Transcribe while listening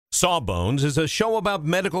Sawbones is a show about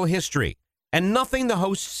medical history, and nothing the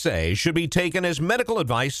hosts say should be taken as medical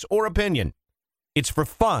advice or opinion. It's for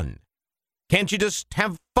fun. Can't you just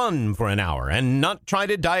have fun for an hour and not try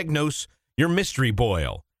to diagnose your mystery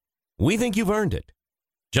boil? We think you've earned it.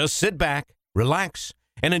 Just sit back, relax,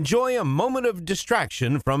 and enjoy a moment of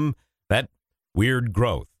distraction from that weird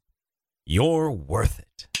growth. You're worth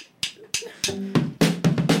it.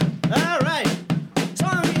 All right.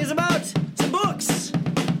 Song is about some books.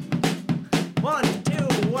 1, 2,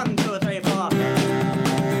 1, 2, 3, 4.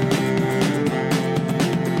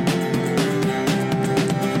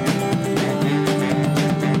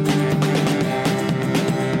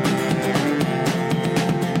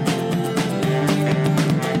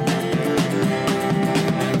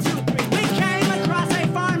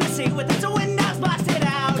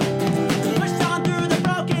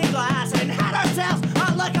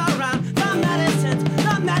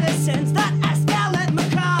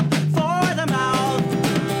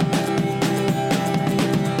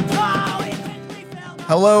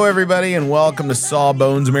 Hello, everybody, and welcome to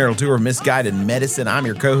Sawbones Marital Tour of Misguided Medicine. I'm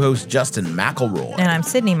your co-host, Justin McElroy. And I'm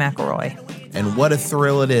Sydney McElroy. And what a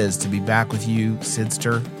thrill it is to be back with you,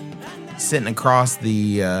 Sidster, sitting across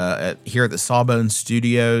the here at the Sawbones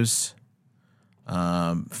Studios.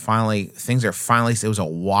 Finally, it was a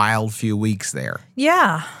wild few weeks there.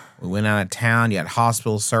 Yeah. We went out of town. You had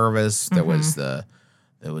hospital service. There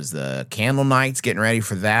was the candle nights, getting ready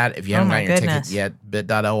for that. If you haven't gotten your ticket yet,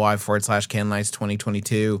 bit.ly/candle nights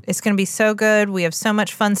 2022. It's going to be so good. We have so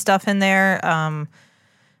much fun stuff in there.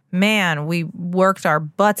 Man, we worked our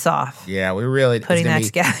butts off. Yeah, we really putting that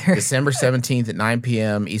together. December 17th at 9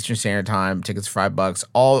 p.m. Eastern Standard Time. Tickets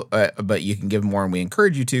 $5. But you can give more, and we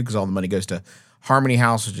encourage you to, because all the money goes to Harmony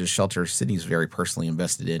House, which is a shelter Sydney's very personally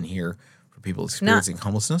invested in here for people experiencing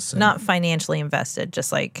homelessness. Not financially invested,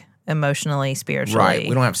 just like emotionally, spiritually. Right.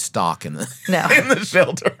 We don't have stock in the in the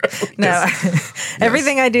shelter. No.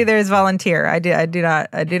 Everything I do there is volunteer. I do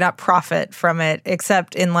not profit from it,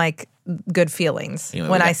 except in like good feelings. You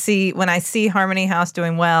know, when I see Harmony House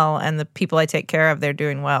doing well and the people I take care of, they're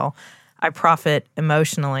doing well, I profit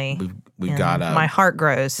emotionally. We've got my heart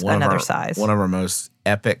grows another size. One of our most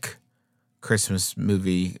epic Christmas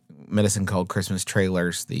movie, Medicine Called Christmas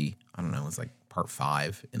trailers. It's like part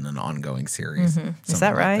 5 in an ongoing series. Mm-hmm. Is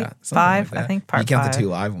that right? 5? I think part 5. You count the 2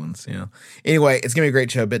 live ones, Anyway, it's going to be a great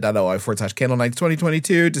show. bit.ly/candle nights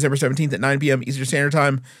 2022, December 17th at 9 p.m. Eastern Standard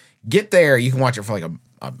Time. Get there. You can watch it for like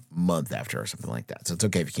a month after or something like that. So it's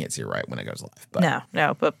okay if you can't see it right when it goes live. But.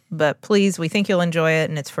 No. But please, we think you'll enjoy it,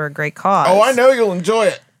 and it's for a great cause. Oh, I know you'll enjoy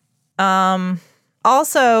it.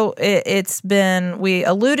 Also, we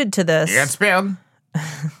alluded to this. Yeah, it's been.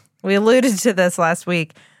 We alluded to this last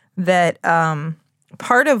week, that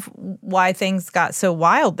part of why things got so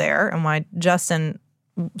wild there and why Justin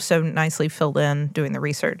so nicely filled in doing the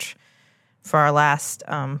research for our last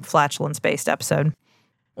flatulence-based episode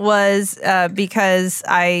was because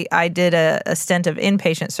I did a stint of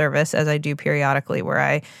inpatient service, as I do periodically, where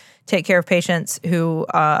I take care of patients who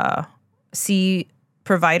see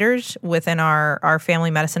providers within our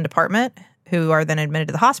family medicine department who are then admitted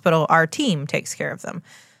to the hospital. Our team takes care of them.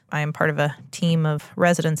 I am part of a team of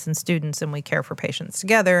residents and students, and we care for patients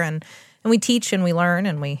together, and we teach and we learn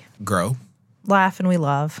and we grow, laugh and we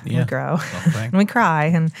love and we grow and we cry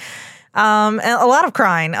and a lot of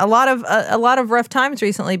crying, a lot of rough times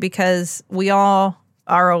recently, because we all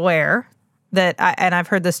are aware that, and I've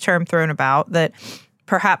heard this term thrown about, that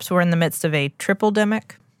perhaps we're in the midst of a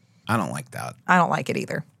triple-demic. I don't like that. I don't like it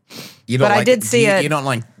either. I did see it. You don't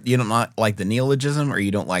like the neologism, or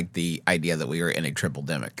you don't like the idea that we are in a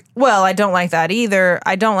triple-demic? Well, I don't like that either.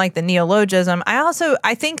 I don't like the neologism.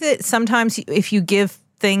 I think that sometimes if you give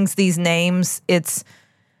things these names, it's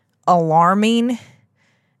alarming,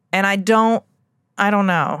 and I don't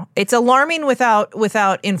know. It's alarming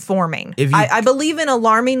without informing. I believe in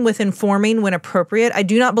alarming with informing when appropriate. I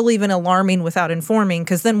do not believe in alarming without informing,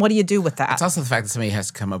 because then what do you do with that? It's also the fact that somebody has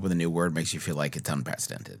to come up with a new word makes you feel like it's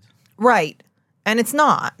unprecedented. Right. And it's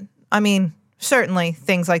not. I mean, certainly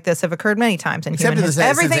things like this have occurred many times in human history.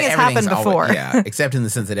 Everything has happened before. Except in the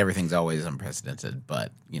sense that everything's always unprecedented,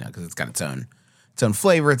 but, because it's got its own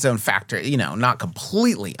flavor, its own factor, not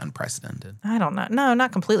completely unprecedented. I don't know. No,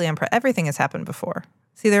 not completely unprecedented. Everything has happened before.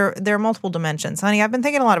 See, there are multiple dimensions. Honey, I've been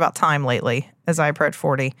thinking a lot about time lately as I approach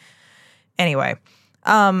 40. Anyway,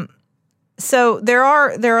 so there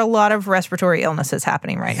are a lot of respiratory illnesses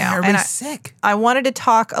happening right now. Everybody's sick. I wanted to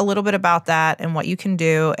talk a little bit about that and what you can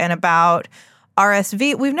do, and about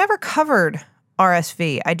RSV. We've never covered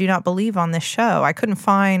RSV, I do not believe, on this show. I couldn't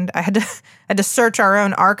find. I had to search our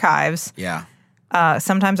own archives. Yeah.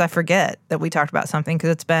 Sometimes I forget that we talked about something because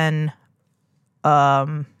it's been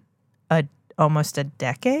almost a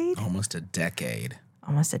decade. Almost a decade.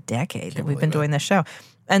 That we've been doing this show.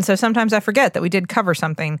 And so sometimes I forget that we did cover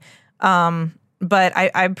something. But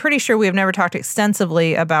I'm pretty sure we have never talked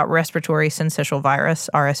extensively about respiratory syncytial virus,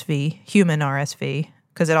 RSV, human RSV,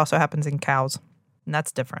 because it also happens in cows. And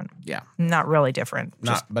that's different. Yeah. Not really different.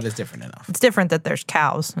 But it's different enough. It's different that there's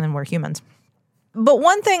cows and we're humans. But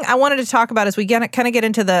one thing I wanted to talk about as we kind of get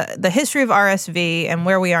into the history of RSV and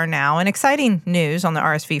where we are now, and exciting news on the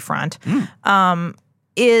RSV front,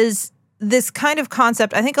 is this kind of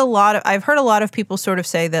concept. I think I've heard a lot of people sort of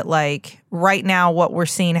say that, like, right now what we're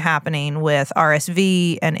seeing happening with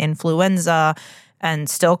RSV and influenza and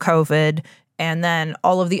still COVID and then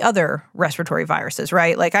all of the other respiratory viruses,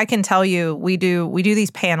 right? Like, I can tell you, we do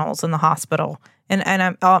these panels in the hospital,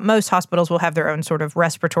 and most hospitals will have their own sort of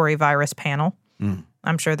respiratory virus panel.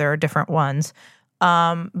 I'm sure there are different ones.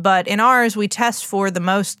 But in ours, we test for the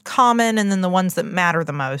most common and then the ones that matter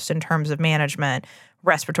the most in terms of management,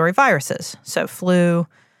 respiratory viruses. So flu,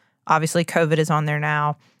 obviously COVID is on there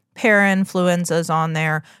now. Parainfluenza is on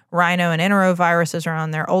there. Rhino and enteroviruses are on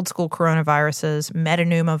there. Old school coronaviruses,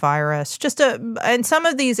 metapneumovirus. And some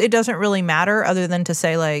of these, it doesn't really matter other than to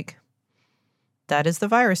say, like, that is the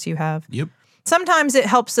virus you have. Yep. Sometimes it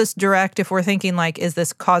helps us direct if we're thinking, like, is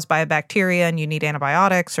this caused by a bacteria and you need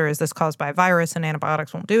antibiotics, or is this caused by a virus and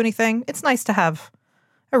antibiotics won't do anything? It's nice to have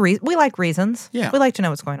a reason. We like reasons. Yeah. We like to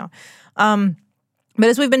know what's going on. But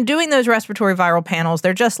as we've been doing those respiratory viral panels,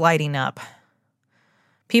 they're just lighting up.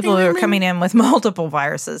 People who are coming in with multiple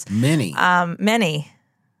viruses. Many. Many.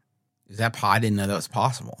 Is that I didn't know that was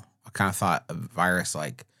possible. I kind of thought a virus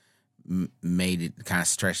like made it kind of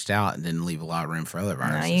stretched out and didn't leave a lot of room for other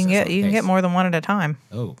viruses. No, you can get more than one at a time.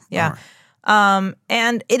 Oh, yeah.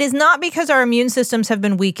 And it is not because our immune systems have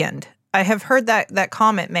been weakened. I have heard that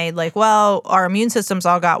comment made, like, well, our immune systems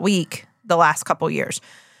all got weak the last couple years.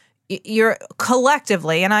 You're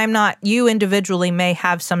collectively, and I'm not, you individually may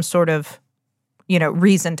have some sort of,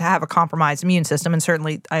 reason to have a compromised immune system. And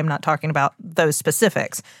certainly I'm not talking about those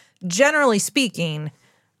specifics. Generally speaking,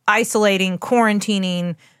 isolating,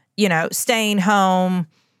 quarantining, staying home,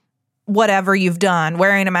 whatever you've done,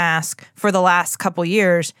 wearing a mask for the last couple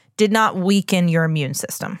years did not weaken your immune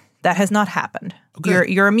system. That has not happened.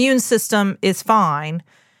 Okay. Your immune system is fine,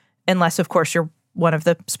 unless, of course, you're one of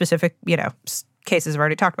the specific, cases I've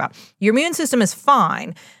already talked about. Your immune system is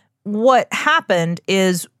fine. What happened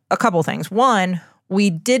is a couple things. One,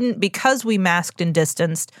 because we masked and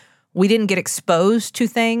distanced, we didn't get exposed to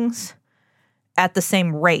things at the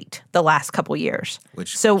same rate the last couple years.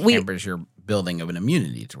 Which hampers your building of an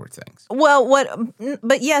immunity towards things. Well,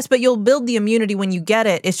 but you'll build the immunity when you get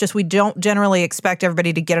it. It's just we don't generally expect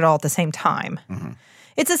everybody to get it all at the same time. Mm-hmm.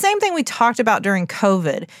 It's the same thing we talked about during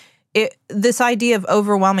COVID. This idea of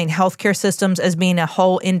overwhelming healthcare systems as being a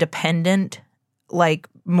whole independent, like,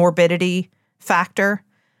 morbidity factor.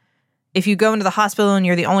 If you go into the hospital and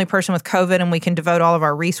you're the only person with COVID and we can devote all of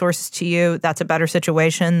our resources to you, that's a better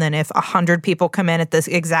situation than if 100 people come in at this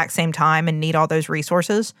exact same time and need all those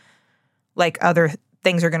resources. Like, other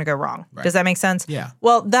things are going to go wrong. Right. Does that make sense? Yeah.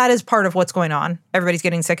 Well, that is part of what's going on. Everybody's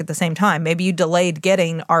getting sick at the same time. Maybe you delayed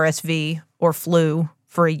getting RSV or flu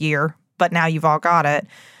for a year, but now you've all got it.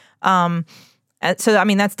 So, I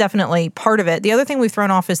mean, that's definitely part of it. The other thing we've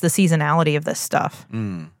thrown off is the seasonality of this stuff.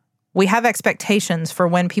 We have expectations for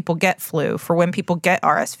when people get flu, for when people get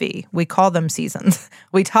RSV. We call them seasons.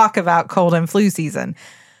 We talk about cold and flu season.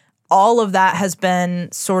 All of that has been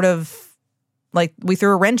sort of like we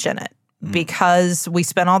threw a wrench in it because we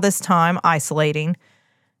spent all this time isolating,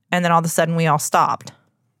 and then all of a sudden we all stopped.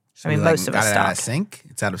 So most of us stopped. Out of sync?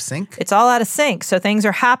 It's out of sync? It's all out of sync. So things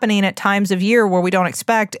are happening at times of year where we don't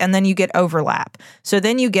expect, and then you get overlap. So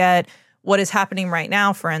then you get what is happening right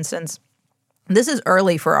now, for instance. This is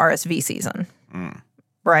early for RSV season,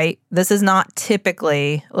 right? This is not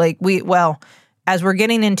typically as we're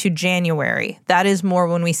getting into January, that is more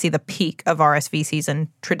when we see the peak of RSV season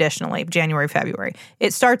traditionally, January, February.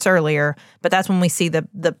 It starts earlier, but that's when we see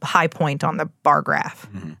the high point on the bar graph.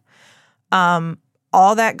 Mm-hmm.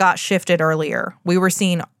 All that got shifted earlier. We were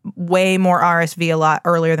seeing way more RSV a lot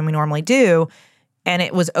earlier than we normally do, and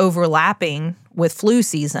it was overlapping with flu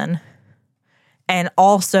season. And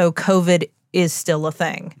also COVID is still a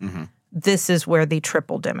thing. Mm-hmm. This is where the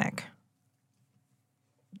triple-demic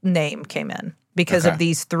name came in because of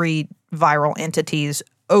these three viral entities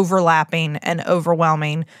overlapping and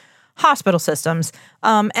overwhelming hospital systems.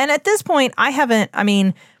 And at this point,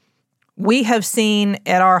 we have seen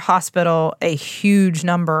at our hospital a huge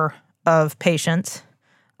number of patients,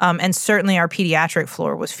 and certainly our pediatric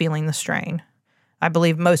floor was feeling the strain. I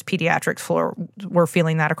believe most pediatrics were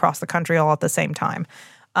feeling that across the country all at the same time.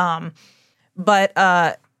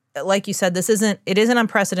 But like you said, it isn't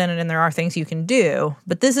unprecedented, and there are things you can do,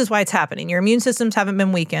 but this is why it's happening. Your immune systems haven't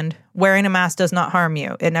been weakened. Wearing a mask does not harm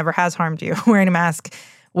you. It never has harmed you. Wearing a mask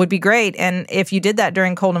would be great. And if you did that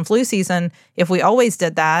during cold and flu season, if we always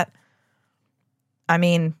did that, I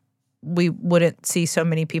mean, we wouldn't see so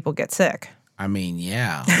many people get sick. I mean,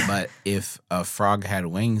 yeah, but if a frog had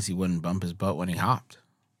wings, he wouldn't bump his butt when he hopped.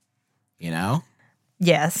 You know?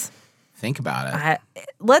 Yes. Think about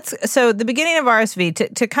it. So the beginning of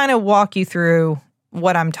RSV, to kind of walk you through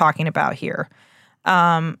what I'm talking about here.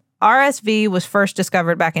 RSV was first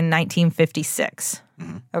discovered back in 1956.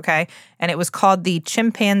 Mm-hmm. Okay. And it was called the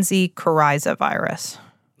chimpanzee coryza virus.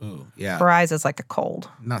 Ooh, yeah. Coryza is like a cold.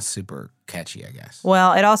 Not super catchy, I guess.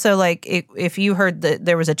 Well, it also if you heard that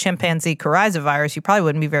there was a chimpanzee coryza virus, you probably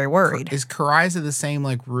wouldn't be very worried. Is coryza the same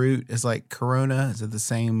like root as like corona? Is it the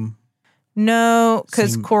same? No,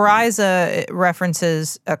 because coryza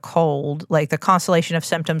references a cold, like the constellation of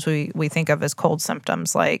symptoms we think of as cold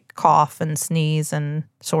symptoms, like cough and sneeze and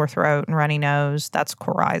sore throat and runny nose. That's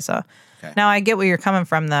coryza. Okay. Now I get where you're coming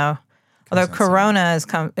from, though. Although corona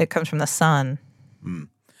it comes from the sun.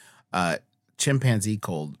 Chimpanzee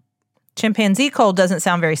cold. Chimpanzee cold doesn't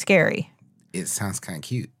sound very scary. It sounds kind of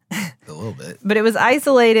cute. A little bit. But it was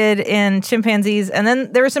isolated in chimpanzees. And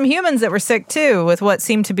then there were some humans that were sick, too, with what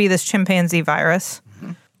seemed to be this chimpanzee virus.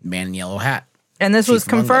 Mm-hmm. Man in yellow hat. And this was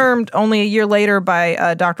confirmed only a year later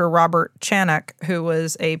by Dr. Robert Chanak, who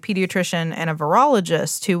was a pediatrician and a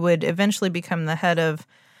virologist who would eventually become the head of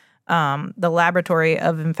the Laboratory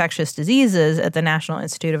of Infectious Diseases at the National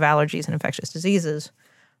Institute of Allergies and Infectious Diseases,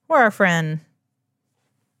 where our friend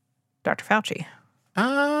Dr. Fauci.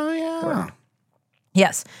 Oh, yeah.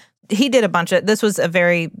 Yes. He did a bunch of, this was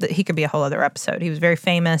he could be a whole other episode. He was a very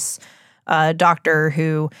famous doctor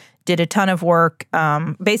who did a ton of work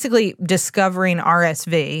basically discovering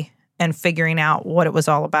RSV and figuring out what it was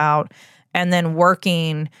all about, and then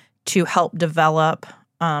working to help develop,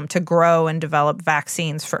 to grow and develop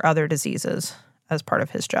vaccines for other diseases as part of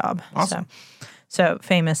his job. Awesome. So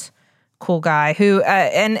famous, cool guy who,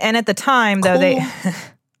 and at the time, though, they...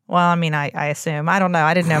 Well, I mean, I assume. I don't know.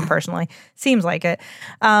 I didn't know him personally. Seems like it.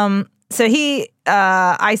 So he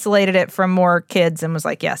isolated it from more kids and was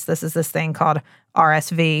like, yes, this is this thing called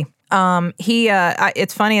RSV.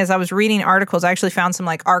 It's funny, as I was reading articles, I actually found some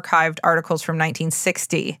like archived articles from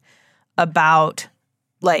 1960 about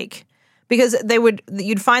because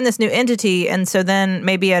you'd find this new entity, and so then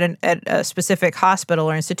maybe at a specific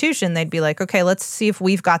hospital or institution, they'd be like, okay, let's see if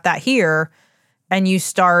we've got that here. And you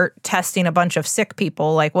start testing a bunch of sick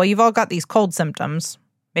people, like, well, you've all got these cold symptoms.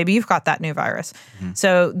 Maybe you've got that new virus. Mm-hmm.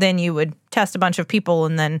 So then you would test a bunch of people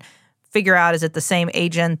and then figure out, is it the same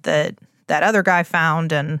agent that other guy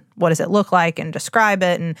found, and what does it look like, and describe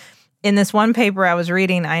it. And in this one paper I was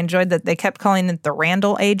reading, I enjoyed that they kept calling it the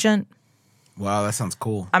Randall agent. Wow, that sounds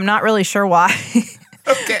cool. I'm not really sure why.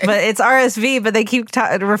 Okay. But it's RSV, but they keep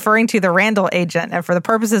referring to the Randall agent. And for the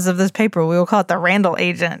purposes of this paper, we will call it the Randall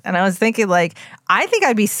agent. And I was thinking, I think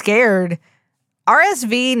I'd be scared.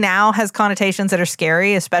 RSV now has connotations that are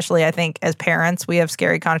scary, especially, I think, as parents, we have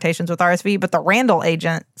scary connotations with RSV. But the Randall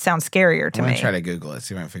agent sounds scarier to me. I'm going to try to Google it,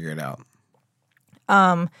 see if I can figure it out.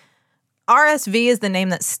 RSV is the name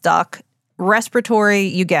that stuck. Respiratory,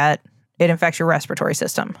 you get, it infects your respiratory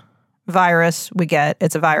system. Virus, we get,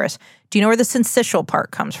 it's a virus. Do you know where the syncytial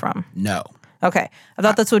part comes from? No. Okay. I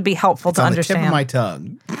thought this would be helpful to understand. It's on the tip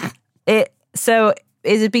of my tongue. So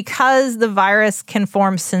is it because the virus can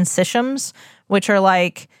form syncytiums, which are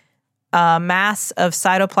like a mass of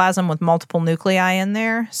cytoplasm with multiple nuclei in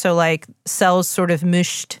there? So like cells sort of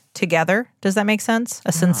mushed together. Does that make sense?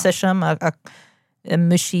 A syncytium, a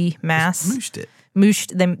mushy mass. Mushed it.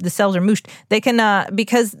 The cells are mushed. They can,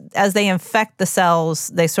 because as they infect the cells,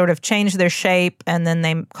 they sort of change their shape, and then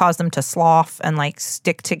they cause them to slough and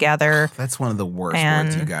stick together. That's one of the worst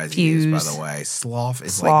words you guys use, by the way. Slough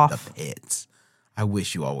is like the pits. I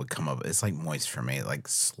wish you all would come up. It's like moist for me, like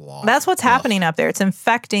slough. That's what's happening up there. It's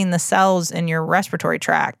infecting the cells in your respiratory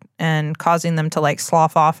tract and causing them to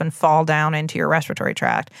slough off and fall down into your respiratory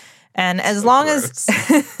tract. And as long as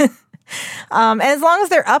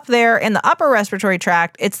they're up there in the upper respiratory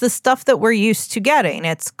tract, it's the stuff that we're used to getting.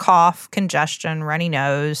 It's cough, congestion, runny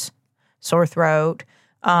nose, sore throat,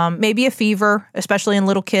 maybe a fever, especially in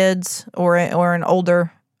little kids or in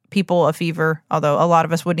older people, a fever, although a lot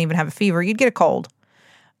of us wouldn't even have a fever. You'd get a cold.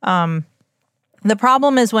 The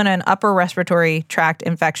problem is when an upper respiratory tract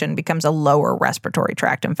infection becomes a lower respiratory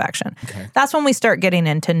tract infection. Okay. That's when we start getting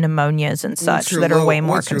into pneumonias and such that are way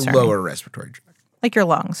more concerning. What's your lower respiratory tract? Like your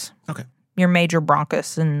lungs. Okay. your major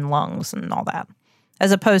bronchus and lungs and all that.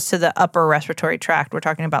 As opposed to the upper respiratory tract, we're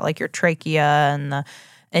talking about like your trachea and the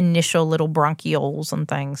initial little bronchioles and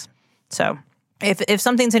things. So if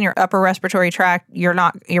something's in your upper respiratory tract, you're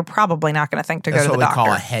probably not going to think to go to the doctor. That's what we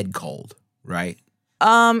call a head cold, right?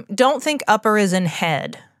 Don't think upper as in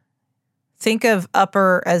head. Think of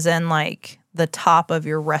upper as in like the top of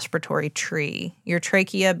your respiratory tree. Your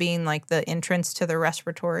trachea being like the entrance to the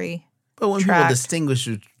respiratory But when tract. people distinguish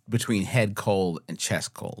between head cold and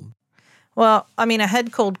chest cold. Well, I mean, a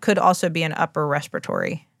head cold could also be an upper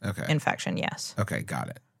respiratory Okay. infection, yes. Okay, got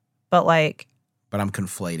it. But like, But I'm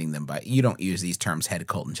conflating them you don't use these terms head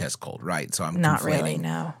cold and chest cold, right? So I'm not conflating really,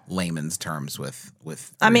 no. layman's terms with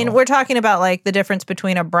I mean, real- we're talking about like the difference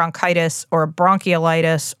between a bronchitis or a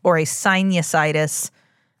bronchiolitis or a sinusitis.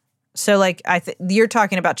 So like you're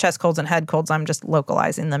talking about chest colds and head colds. I'm just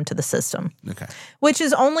localizing them to the system. Okay. Which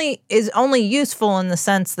is only useful in the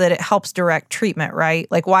sense that it helps direct treatment,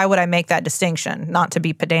 right? Like, why would I make that distinction? Not to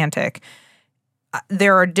be pedantic.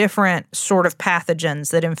 There are different sort of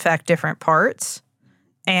pathogens that infect different parts,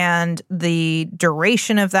 and the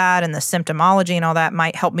duration of that and the symptomology and all that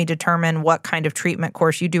might help me determine what kind of treatment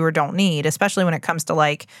course you do or don't need, especially when it comes to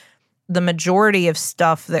like the majority of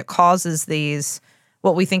stuff that causes these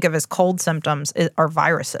what we think of as cold symptoms are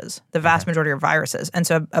viruses. The vast majority are viruses. And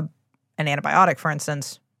so an antibiotic, for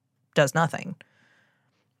instance, does nothing.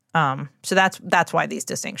 So that's why these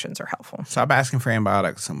distinctions are helpful. Stop asking for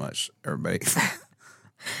antibiotics so much, everybody.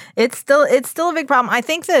 It's still a big problem. I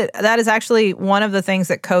think that is actually one of the things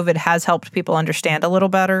that COVID has helped people understand a little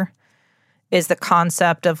better is the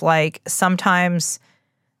concept of like sometimes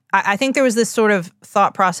I think there was this sort of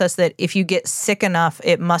thought process that if you get sick enough,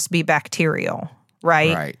 it must be bacterial.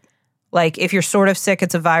 Right? Right. Like if you're sort of sick,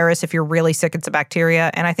 it's a virus. If you're really sick, it's a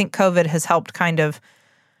bacteria. And I think COVID has helped kind of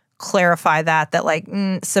clarify that like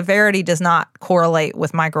severity does not correlate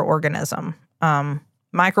with microorganism.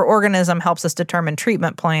 Microorganism helps us determine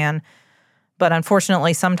treatment plan. But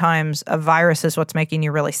unfortunately, sometimes a virus is what's making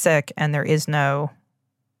you really sick and there is no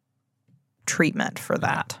treatment for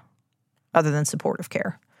that other than supportive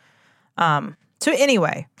care. So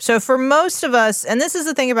anyway, so for most of us, and this is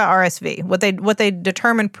the thing about RSV, what they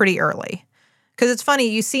determined pretty early, because it's funny,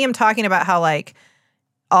 you see them talking about how like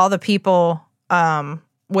all the people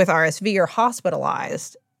with RSV are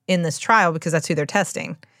hospitalized in this trial because that's who they're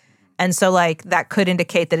testing, and so like that could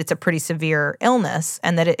indicate that it's a pretty severe illness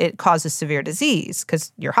and that it causes severe disease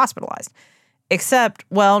because you're hospitalized. Except,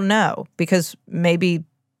 well, no, because maybe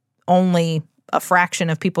only a fraction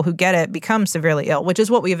of people who get it become severely ill, which is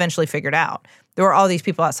what we eventually figured out. There were all these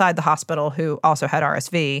people outside the hospital who also had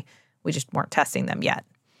RSV. We just weren't testing them yet.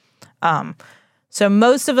 So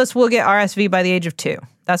most of us will get RSV by the age of 2.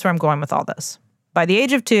 That's where I'm going with all this. By the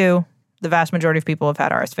age of 2, the vast majority of people have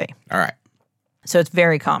had RSV. All right. So it's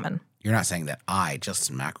very common. You're not saying that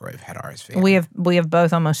Justin McElroy, have had RSV. We have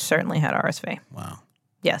both almost certainly had RSV. Wow.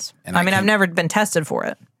 Yes. And I mean, I've never been tested for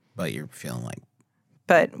it. But you're feeling like...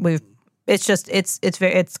 But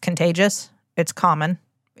it's contagious. It's common.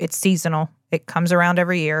 It's seasonal. It comes around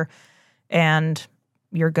every year, and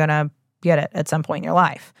you're going to get it at some point in your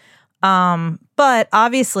life. But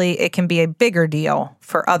obviously, it can be a bigger deal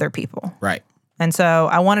for other people. Right. And so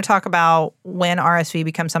I want to talk about when RSV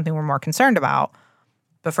becomes something we're more concerned about.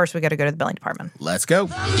 But first, we got to go to the billing department. Let's go.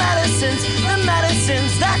 The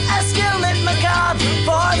medicines that escalate macabre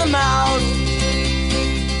for the mouth.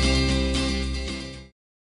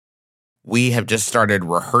 We have just started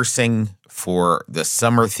rehearsing for the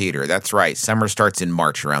summer theater. That's right. Summer starts in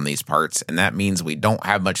March around these parts, and that means we don't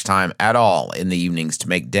have much time at all in the evenings to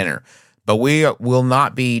make dinner. But we will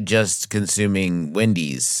not be just consuming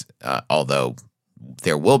Wendy's, although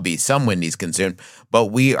there will be some Wendy's consumed, but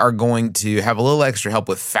we are going to have a little extra help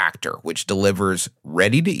with Factor, which delivers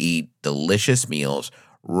ready-to-eat, delicious meals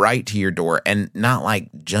right to your door, and not like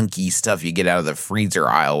junky stuff you get out of the freezer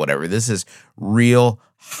aisle, whatever. This is real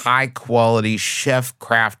high-quality,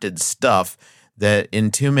 chef-crafted stuff that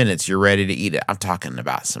in 2 minutes you're ready to eat it. I'm talking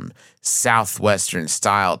about some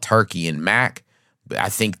Southwestern-style turkey and mac. I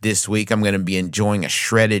think this week I'm going to be enjoying a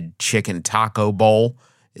shredded chicken taco bowl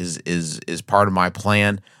is part of my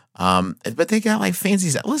plan. But they got like fancy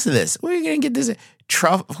stuff. Listen to this. Where are you going to get this?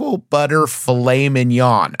 Truffle butter filet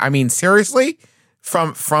mignon. I mean, seriously?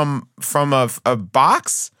 From a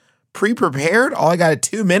box? Pre-prepared? All I got at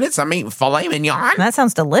 2 minutes? I'm eating filet mignon? That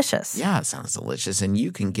sounds delicious. Yeah, it sounds delicious. And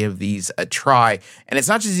you can give these a try. And it's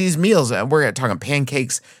not just these meals. We're talking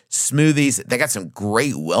pancakes, smoothies. They got some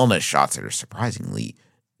great wellness shots that are surprisingly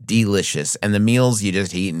delicious. And the meals you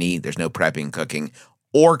just eat and eat. There's no prepping, cooking,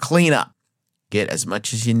 or cleanup. get as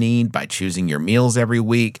much as you need by choosing your meals every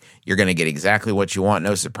week. You're going to get exactly what you want.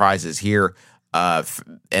 No surprises here.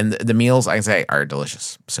 And the meals, I can say, are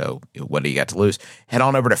delicious. So what do you got to lose? Head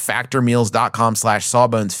on over to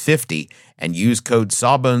factormeals.com/sawbones50 and use code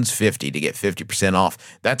sawbones50 to get 50% off.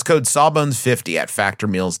 That's code sawbones50 at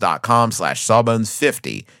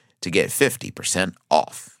factormeals.com/sawbones50 to get 50%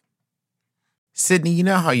 off. Sydney, you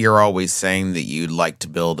know how you're always saying that you'd like to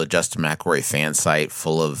build a Justin McElroy fan site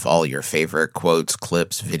full of all your favorite quotes,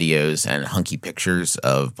 clips, videos, and hunky pictures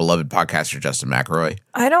of beloved podcaster Justin McElroy?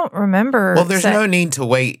 I don't remember. Well, there's no need to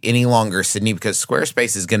wait any longer, Sydney, because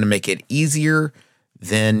Squarespace is going to make it easier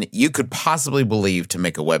than you could possibly believe to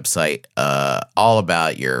make a website all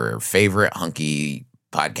about your favorite hunky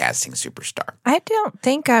podcasting superstar. I don't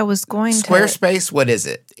think I was going to. Squarespace, what is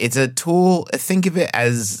it? It's a tool. Think of it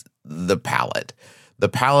as the palette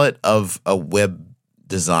of a web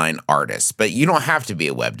design artist. But you don't have to be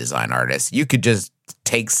a web design artist. You could just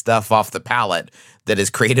take stuff off the palette that is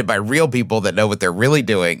created by real people that know what they're really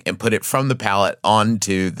doing and put it from the palette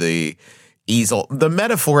onto the easel. The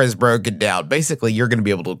metaphor is broken down. Basically, you're going to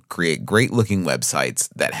be able to create great looking websites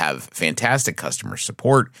that have fantastic customer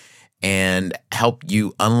support and help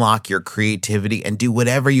you unlock your creativity and do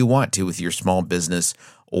whatever you want to with your small business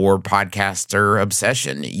or podcaster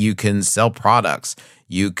obsession. You can sell products.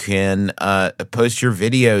 You can post your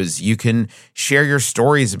videos. You can share your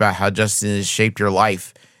stories about how Justin has shaped your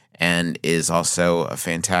life and is also a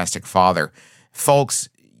fantastic father. Folks,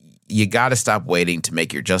 you got to stop waiting to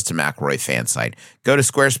make your Justin McElroy fan site. Go to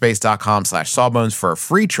squarespace.com/sawbones for a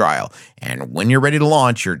free trial. And when you're ready to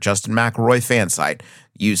launch your Justin McElroy fan site,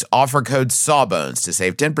 use offer code SAWBONES to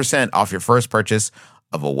save 10% off your first purchase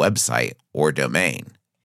of a website or domain.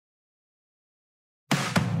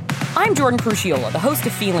 I'm Jordan Crucchiola, the host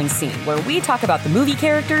of Feeling Seen, where we talk about the movie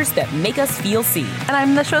characters that make us feel seen. And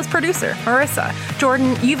I'm the show's producer, Marissa.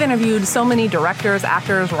 Jordan, you've interviewed so many directors,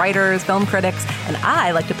 actors, writers, film critics, and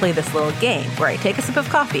I like to play this little game where I take a sip of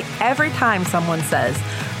coffee every time someone says,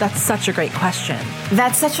 "That's such a great question."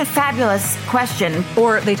 "That's such a fabulous question."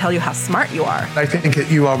 Or they tell you how smart you are. "I think that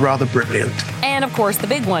you are rather brilliant." And of course, the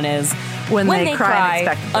big one is when they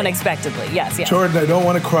cry unexpectedly. Yes. Jordan, I don't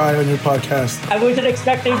want to cry on your podcast. I wasn't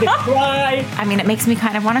expecting to cry. I mean, it makes me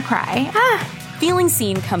kind of want to cry. Feeling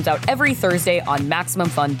Seen comes out every Thursday on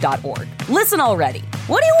MaximumFun.org. Listen already.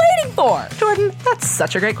 What are you waiting for? Jordan, that's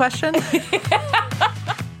such a great question.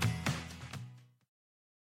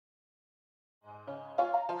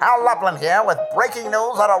 Hal Lublin here with breaking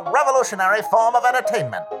news on a revolutionary form of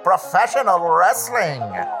entertainment, professional wrestling.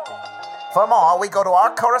 For more, we go to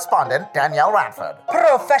our correspondent, Danielle Radford.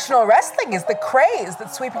 Professional wrestling is the craze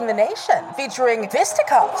that's sweeping the nation, featuring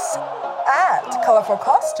fisticuffs and colorful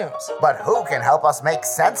costumes. But who can help us make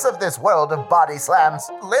sense of this world of body slams?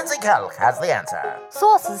 Lindsay Kelk has the answer.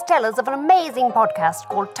 Sources tell us of an amazing podcast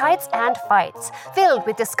called Tights and Fights, filled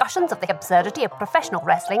with discussions of the absurdity of professional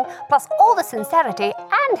wrestling, plus all the sincerity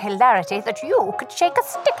and hilarity that you could shake a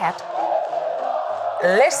stick at.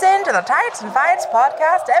 Listen to the Tights and Fights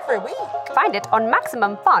podcast every week. Find it on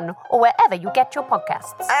Maximum Fun or wherever you get your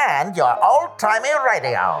podcasts. And your old-timey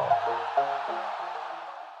radio.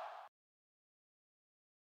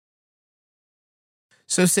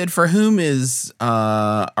 So, Sid, for whom is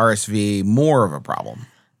RSV more of a problem?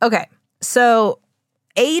 Okay, so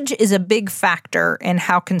age is a big factor in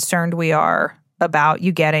how concerned we are about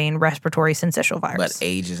you getting respiratory syncytial virus. But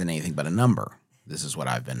age isn't anything but a number. This is what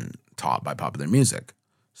I've been taught by popular music.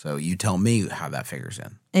 So you tell me how that figures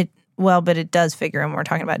in. But it does figure in when we're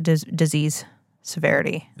talking about disease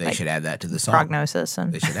severity. They should add that to the song. Prognosis.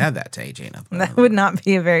 And they should add that to Age Ain't Nothing. That would not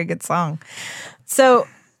be a very good song. So,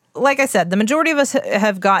 like I said, the majority of us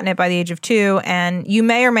have gotten it by the age of 2, and you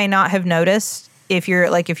may or may not have noticed if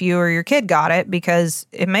you or your kid got it, because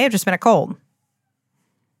it may have just been a cold.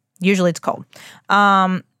 Usually it's cold.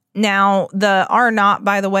 Now, the R0,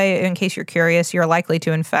 by the way, in case you're curious, you're likely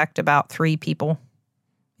to infect about 3 people.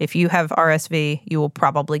 If you have RSV, you will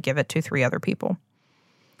probably give it to 3 other people,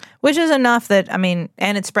 which is enough that,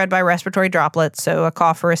 and it's spread by respiratory droplets, so a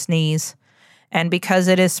cough or a sneeze. And because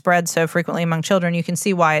it is spread so frequently among children, you can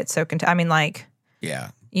see why it's so kids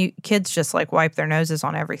just wipe their noses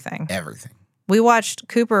on everything. Everything. We watched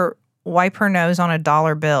Cooper wipe her nose on a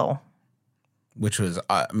 $1 bill. Which was,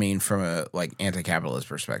 from a anti-capitalist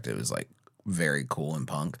perspective, is very cool and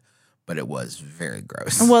punk, but it was very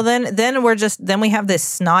gross. Well, then we have this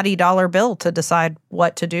snotty $1 bill to decide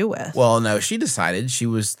what to do with. Well, no, she decided she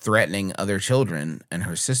was threatening other children and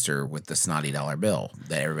her sister with the snotty $1 bill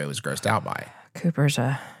that everybody was grossed out by. Cooper's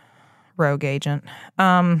a rogue agent.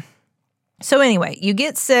 So anyway, you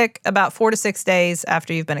get sick about 4 to 6 days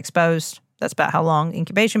after you've been exposed. That's about how long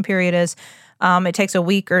incubation period is. It takes a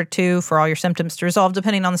week or two for all your symptoms to resolve,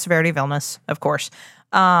 depending on the severity of illness, of course.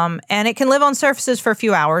 And it can live on surfaces for a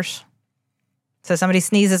few hours. So somebody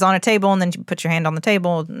sneezes on a table, and then you put your hand on the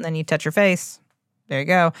table, and then you touch your face. There you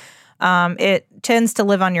go. It tends to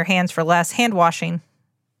live on your hands for less. Hand washing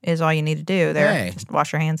is all you need to do there. Hey. Just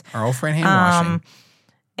wash your hands. Our old friend hand washing.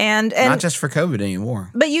 And not just for COVID anymore.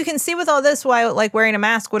 But you can see with all this why like wearing a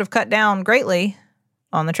mask would have cut down greatly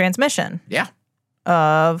on the transmission. Yeah.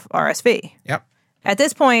 Of RSV. Yep. At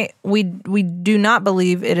this point, we do not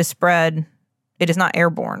believe it is spread. It is not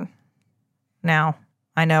airborne. Now,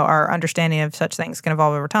 I know our understanding of such things can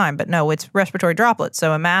evolve over time, but no, it's respiratory droplets.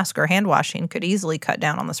 So a mask or hand washing could easily cut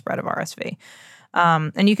down on the spread of RSV.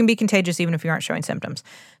 And you can be contagious even if you aren't showing symptoms.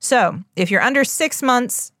 So if you're under 6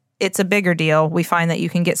 months, it's a bigger deal. We find that you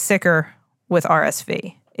can get sicker with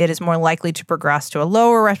RSV. It is more likely to progress to a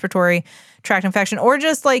lower respiratory tract infection, or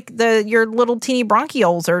just like your little teeny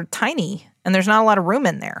bronchioles are tiny and there's not a lot of room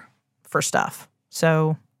in there for stuff.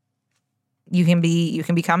 So you can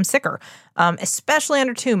become sicker, especially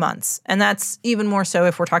under 2 months. And that's even more so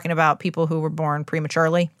if we're talking about people who were born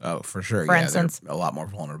prematurely. Oh, for sure. For instance. There's a lot more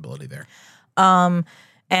vulnerability there. And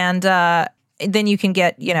then you can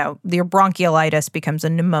get, your bronchiolitis becomes a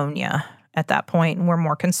pneumonia at that point, and we're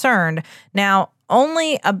more concerned. Now,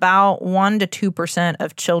 only about 1 to 2%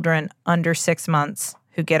 of children under 6 months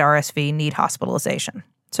who get RSV need hospitalization.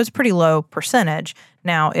 So it's a pretty low percentage.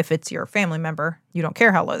 Now, if it's your family member, you don't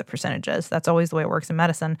care how low the percentage is. That's always the way it works in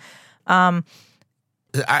medicine. I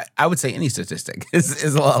would say any statistic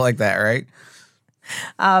is a lot like that, right?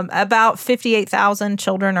 About 58,000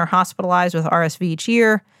 children are hospitalized with RSV each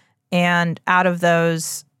year. And out of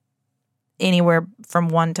those, anywhere from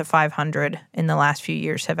 1 to 500 in the last few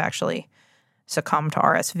years have actually succumbed to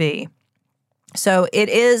RSV. So it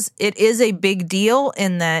is a big deal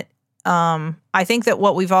in that I think that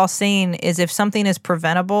what we've all seen is if something is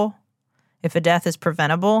preventable, if a death is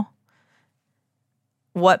preventable,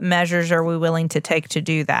 what measures are we willing to take to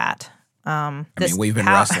do that? We've been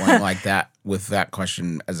wrestling like that with that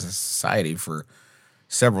question as a society for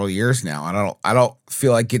several years now. I don't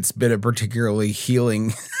feel like it's been a particularly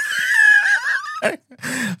healing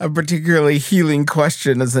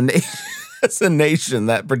question as a nation,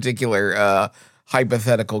 that particular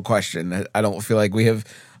hypothetical question. I don't feel like we have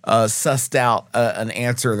sussed out an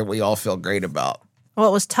answer that we all feel great about. Well,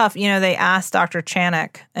 it was tough. They asked Dr.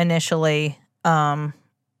 Chanik initially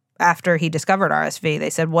after he discovered RSV. They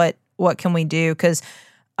said, "What can we do?" Because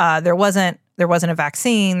there wasn't a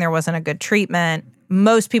vaccine, there wasn't a good treatment.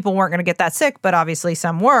 Most people weren't going to get that sick, but obviously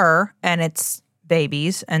some were, and it's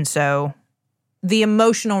babies, and so the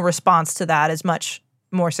emotional response to that is much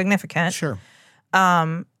more significant. Sure.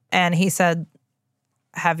 And he said,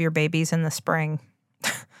 "Have your babies in the spring,"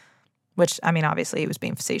 which obviously he was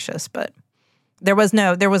being facetious, but there was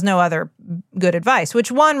no other good advice. Which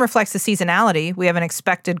one reflects the seasonality. We have an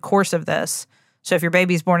expected course of this. So if your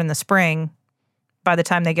baby's born in the spring, by the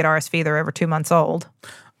time they get RSV, they're over 2 months old.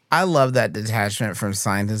 I love that detachment from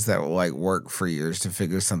scientists that will work for years to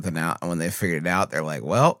figure something out. And when they figured it out, they're like,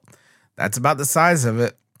 well, that's about the size of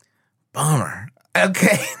it. Bummer.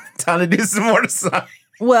 Okay, time to do some more science.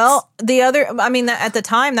 Well, at the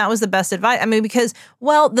time, that was the best advice. Because,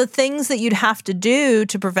 the things that you'd have to do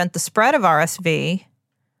to prevent the spread of RSV,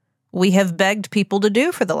 we have begged people to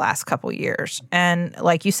do for the last couple years. And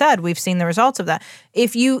like you said, we've seen the results of that.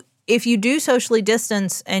 If you do socially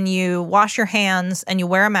distance and you wash your hands and you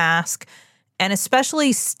wear a mask and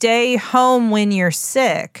especially stay home when you're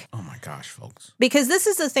sick. Oh my gosh, folks. Because this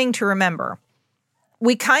is the thing to remember.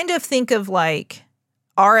 We kind of think of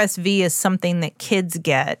RSV as something that kids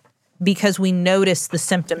get because we notice the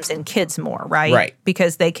symptoms in kids more, right? Right.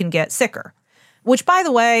 Because they can get sicker. Which, by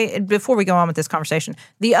the way, before we go on with this conversation,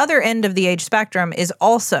 the other end of the age spectrum is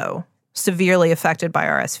also severely affected by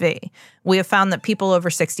RSV. We have found that people over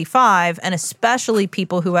 65, and especially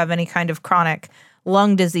people who have any kind of chronic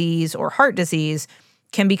lung disease or heart disease,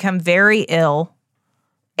 can become very ill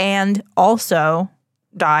and also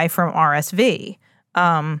die from RSV.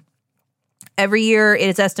 Every year, it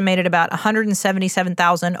is estimated about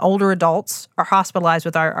 177,000 older adults are hospitalized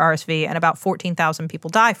with RSV, and about 14,000 people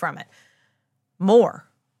die from it. More.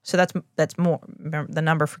 So that's more. Remember, the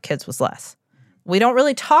number for kids was less. We don't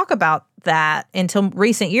really talk about that until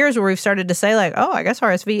recent years where we've started to say I guess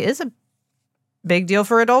RSV is a big deal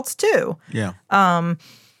for adults too. Yeah. And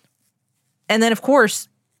then, of course,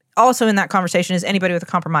 also in that conversation is anybody with a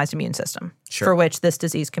compromised immune system, for which this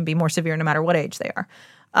disease can be more severe no matter what age they are.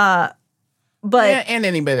 And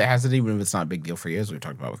anybody that has it, even if it's not a big deal for you, as we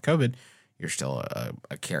talked about with COVID, you're still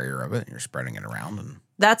a carrier of it. And you're spreading it around. And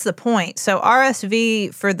that's the point. So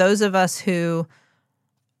RSV, for those of us who,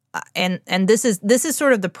 and this is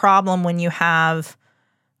sort of the problem when you have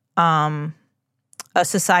a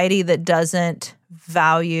society that doesn't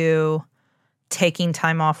value taking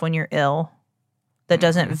time off when you're ill, that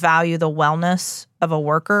doesn't value the wellness of a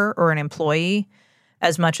worker or an employee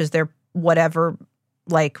as much as their whatever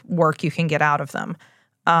like work you can get out of them.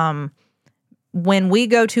 When we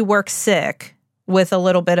go to work sick with a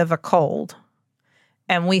little bit of a cold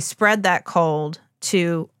and we spread that cold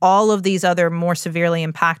to all of these other more severely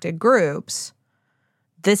impacted groups,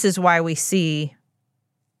 this is why we see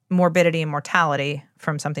morbidity and mortality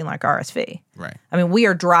from something like RSV. Right. I mean, we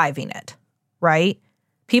are driving it, right?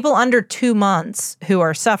 People under 2 months who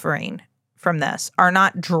are suffering from this are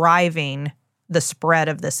not driving the spread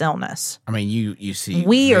of this illness. I mean, you see...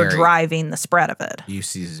 We are driving the spread of it. You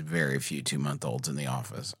see very few 2-month-olds in the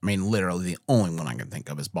office. I mean, literally the only one I can think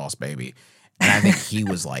of is Boss Baby. And I think he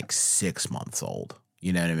was like 6 months old.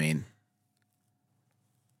 You know what I mean?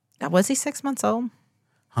 Was he 6 months old?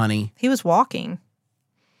 Honey. He was walking.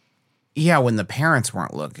 Yeah, when the parents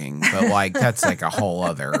weren't looking. But like, that's like a whole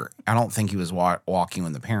other... I don't think he was walking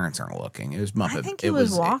when the parents aren't looking. It was Muppet. I think he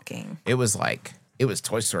was walking. It was like... It was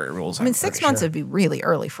Toy Story rules. I mean, 6 months would be really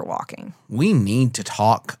early for walking. We need to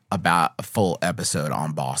talk about a full episode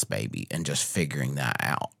on Boss Baby and just figuring that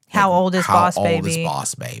out. How old is Boss Baby? How old is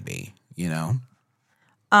Boss Baby, you know?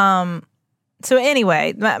 So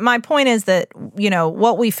anyway, my point is that, you know,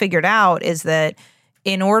 what we figured out is that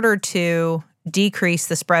in order to decrease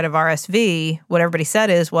the spread of RSV, what everybody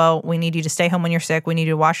said is, well, we need you to stay home when you're sick. We need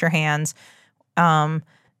you to wash your hands.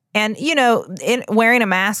 And, you know, wearing a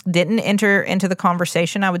mask didn't enter into the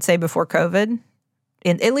conversation, I would say, before COVID,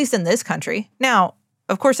 at least in this country. Now,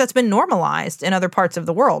 of course, that's been normalized in other parts of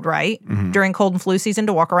the world, right? Mm-hmm. During cold and flu season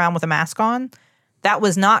to walk around with a mask on. That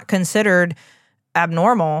was not considered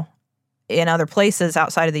abnormal in other places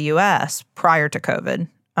outside of the U.S. prior to COVID,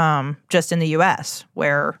 just in the U.S.,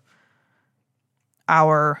 where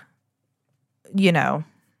our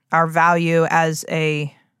value as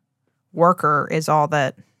a worker is all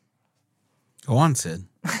that... Go on, Sid.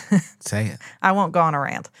 Say it. I won't go on a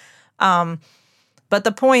rant. But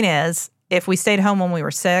the point is, if we stayed home when we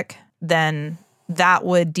were sick, then that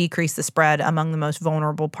would decrease the spread among the most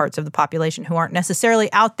vulnerable parts of the population who aren't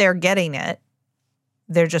necessarily out there getting it.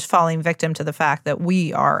 They're just falling victim to the fact that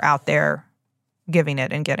we are out there giving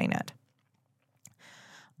it and getting it.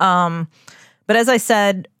 But as I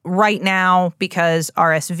said, right now, because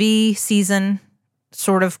RSV season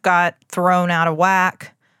sort of got thrown out of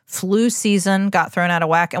whack, flu season got thrown out of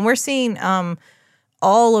whack, and we're seeing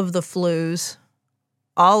all of the flus,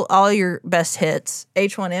 all your best hits.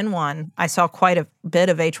 H1N1, I saw quite a bit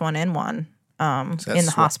of H1N1 in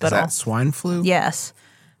the hospital. Is that swine flu? Yes.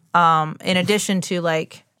 In addition to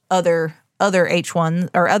like other H1s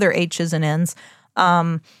or other H's and N's,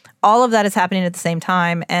 all of that is happening at the same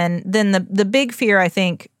time. And then the big fear, I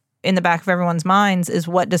think, in the back of everyone's minds is,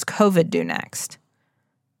 what does COVID do next?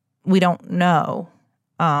 We don't know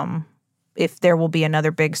if there will be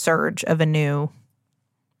another big surge of a new.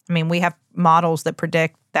 I mean, we have models that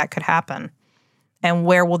predict that could happen. And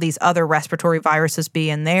where will these other respiratory viruses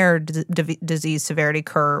be in their disease severity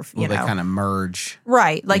curve? Will they kind of merge?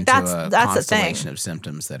 Right. Like that's the thing. Constellation of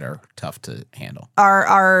symptoms that are tough to handle.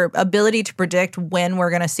 Our ability to predict when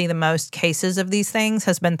we're going to see the most cases of these things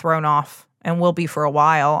has been thrown off and will be for a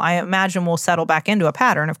while. I imagine we'll settle back into a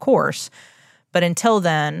pattern, of course. But until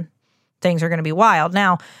then, things are going to be wild.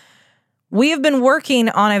 Now, we have been working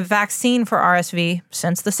on a vaccine for RSV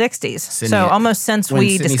since the 60s. So almost since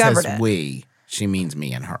we discovered it. We, she means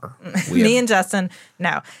me and her. Me and Justin.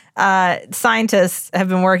 No. Scientists have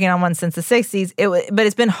been working on one since the 60s. But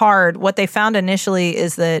it's been hard. What they found initially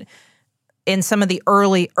is that in some of the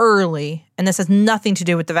early, and this has nothing to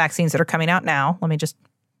do with the vaccines that are coming out now. Let me just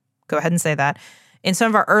go ahead and say that. In some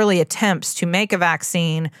of our early attempts to make a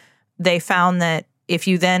vaccine, they found that if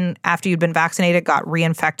you then, after you'd been vaccinated, got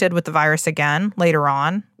reinfected with the virus again later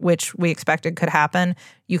on, which we expected could happen,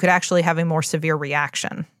 you could actually have a more severe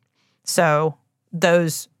reaction. So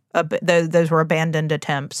those were abandoned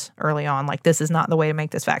attempts early on. Like, this is not the way to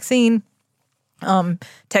make this vaccine.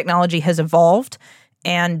 Technology has evolved.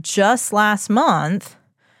 And just last month,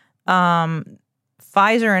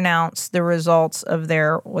 Pfizer announced the results of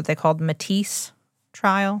their, what they called MATISSE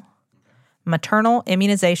trial. Maternal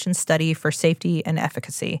Immunization Study for Safety and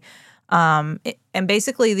Efficacy. And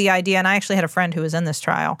basically the idea, and I actually had a friend who was in this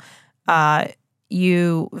trial,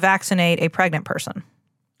 you vaccinate a pregnant person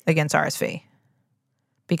against RSV.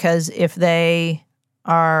 Because if they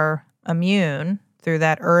are immune through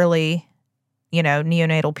that early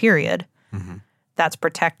neonatal period, that's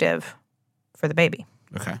protective for the baby.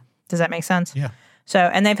 Okay. Does that make sense? Yeah. So,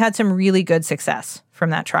 and they've had some really good success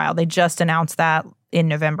from that trial. They just announced that in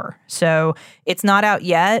November. So it's not out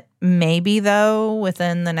yet. Maybe, though,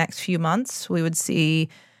 within the next few months, we would see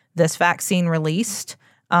this vaccine released,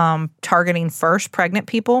 targeting first pregnant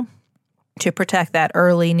people to protect that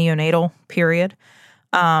early neonatal period.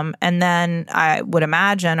 And then I would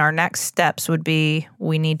imagine our next steps would be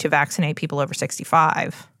we need to vaccinate people over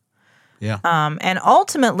 65. Yeah. And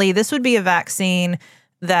ultimately, this would be a vaccine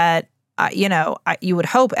that, you would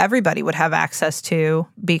hope everybody would have access to,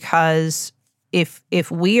 because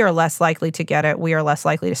if we are less likely to get it, we are less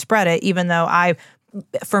likely to spread it, even though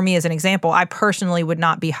for me as an example, I personally would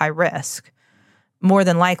not be high risk. More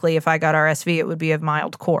than likely, if I got RSV, it would be of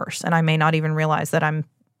mild course, and I may not even realize that I'm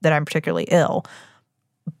particularly ill.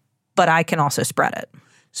 But I can also spread it,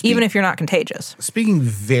 even if you're not contagious. Speaking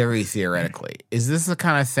very theoretically, is this the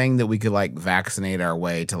kind of thing that we could vaccinate our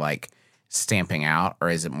way to stamping out, or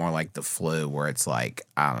is it more like the flu where it's I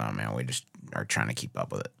don't know, man, we just are trying to keep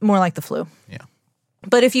up with it? More like the flu. Yeah.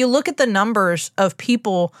 But if you look at the numbers of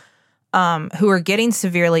people who are getting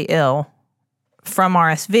severely ill from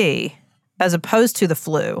RSV as opposed to the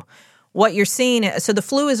flu, what you're seeing, so the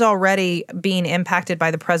flu is already being impacted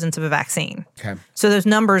by the presence of a vaccine. Okay. So those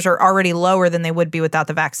numbers are already lower than they would be without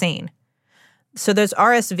the vaccine. So those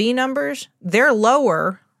RSV numbers, they're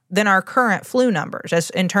lower than our current flu numbers as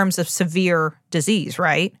in terms of severe disease,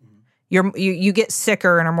 right? You get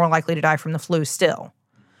sicker and are more likely to die from the flu still.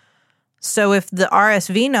 So if the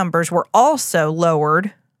RSV numbers were also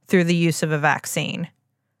lowered through the use of a vaccine,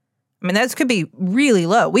 I mean, those could be really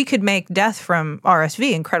low. We could make death from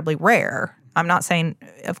RSV incredibly rare. I'm not saying,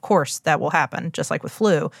 of course, that will happen, just like with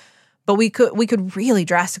flu, but we could really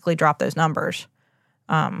drastically drop those numbers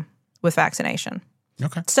with vaccination.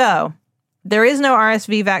 Okay. So there is no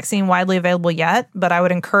RSV vaccine widely available yet, but I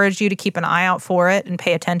would encourage you to keep an eye out for it and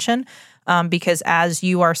pay attention, because as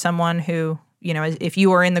you are someone who, if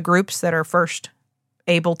you are in the groups that are first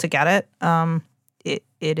able to get it,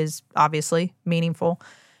 it is obviously meaningful.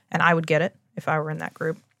 And I would get it if I were in that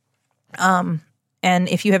group. And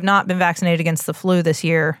if you have not been vaccinated against the flu this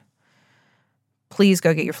year, please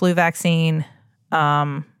go get your flu vaccine.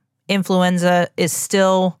 Influenza is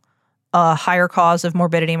still a higher cause of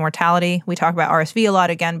morbidity and mortality. We talk about RSV a lot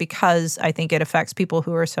again because I think it affects people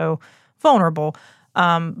who are so vulnerable.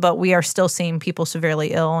 But we are still seeing people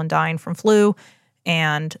severely ill and dying from flu.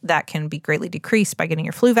 And that can be greatly decreased by getting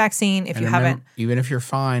your flu vaccine. If you haven't, even if you're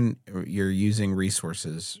fine, you're using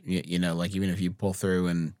resources. Even if you pull through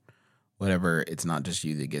and whatever, it's not just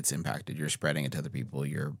you that gets impacted. You're spreading it to other people.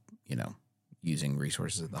 You're, using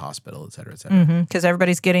resources at the hospital, et cetera, et cetera. Because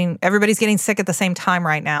everybody's getting sick at the same time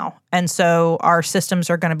right now, and so our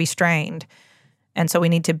systems are going to be strained. And so we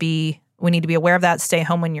need to be aware of that. Stay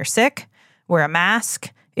home when you're sick. Wear a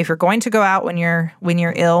mask. If you're going to go out when you're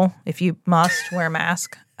ill, if you must, wear a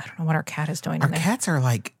mask. I don't know what our cat is doing. Our cats are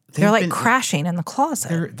they're crashing in the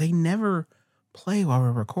closet. They never play while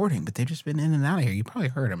we're recording, but they've just been in and out of here. You probably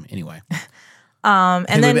heard them anyway. I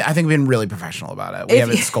think we've been really professional about it. We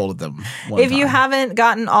haven't scolded them. If you haven't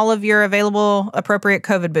gotten all of your available appropriate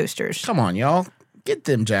COVID boosters, come on, y'all. Get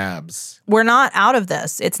them jabs. We're not out of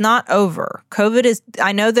this. It's not over. COVID is,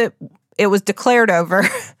 I know that it was declared over.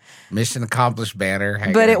 Mission accomplished banner.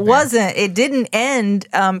 But it wasn't. It didn't end.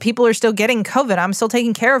 People are still getting COVID. I'm still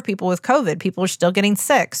taking care of people with COVID. People are still getting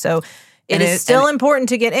sick. So it is still important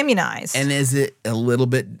to get immunized. And is it a little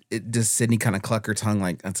bit, does Sydney kind of cluck her tongue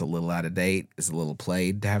that's a little out of date? Is it a little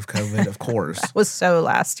played to have COVID? Of course. That was so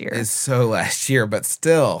last year. It's so last year, but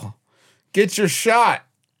still, get your shot.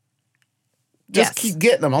 Just keep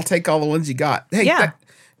getting them. I'll take all the ones you got. Hey,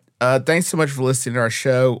 thanks so much for listening to our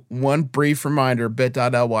show. One brief reminder,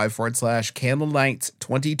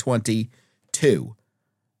 bit.ly/candlenights2022.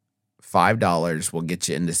 $5 will get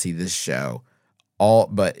you in to see this show.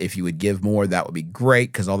 But if you would give more, that would be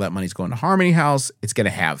great, because all that money's going to Harmony House. It's going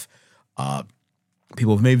to have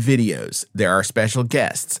people who've made videos. There are special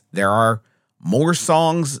guests. There are more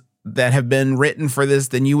songs that have been written for this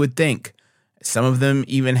than you would think. Some of them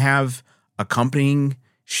even have accompanying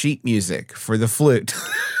sheet music for the flute.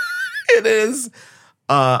 It is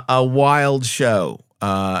a wild show,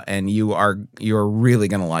 and you're really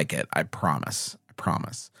going to like it. I promise.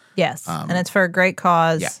 Yes, and it's for a great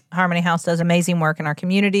cause. Yeah. Harmony House does amazing work in our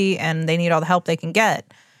community, and they need all the help they can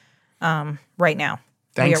get right now.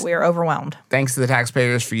 We are overwhelmed. Thanks to the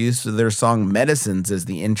taxpayers for use of their song Medicines as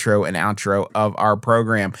the intro and outro of our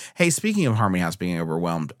program. Hey, speaking of Harmony House being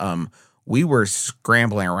overwhelmed, we were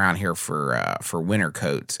scrambling around here for winter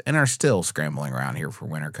coats, and are still scrambling around here for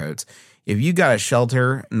winter coats. If you got a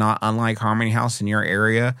shelter not unlike Harmony House in your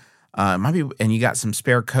area, and you got some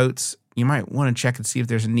spare coats, you might want to check and see if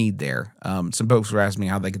there's a need there. Some folks were asking me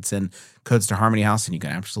how they could send coats to Harmony House, and you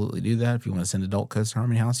can absolutely do that. If you want to send adult coats to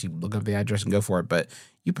Harmony House, you look up the address and go for it. But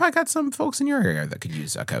you probably got some folks in your area that could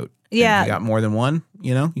use a coat. Yeah. And if you got more than one,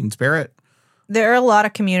 you can spare it. There are a lot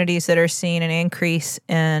of communities that are seeing an increase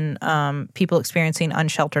in people experiencing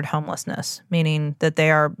unsheltered homelessness, meaning that they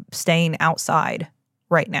are staying outside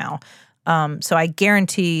right now. So I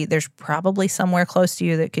guarantee there's probably somewhere close to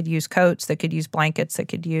you that could use coats, that could use blankets, that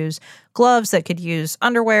could use gloves, that could use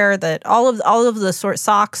underwear, that all of the sort of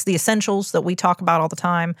socks, the essentials that we talk about all the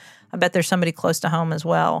time. I bet there's somebody close to home as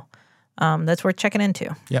well. That's worth checking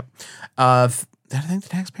into. Yep. Did I thank the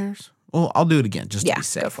taxpayers? Well, I'll do it again just to be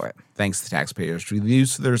safe. Go for it. Thanks to the taxpayers for the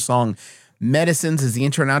use of their song Medicines as the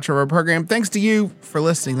intro and outro of our program. Thanks to you for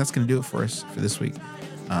listening. That's going to do it for us for this week.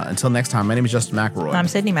 Until next time, my name is Justin McElroy. I'm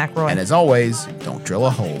Sydney McElroy. And as always, don't drill a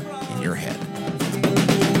hole in your head.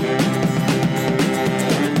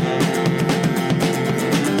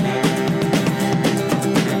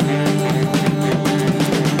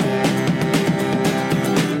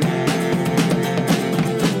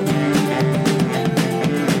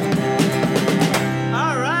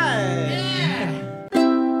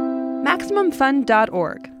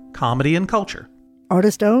 MaximumFun.org. Comedy and culture.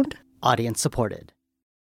 Artist owned. Audience supported.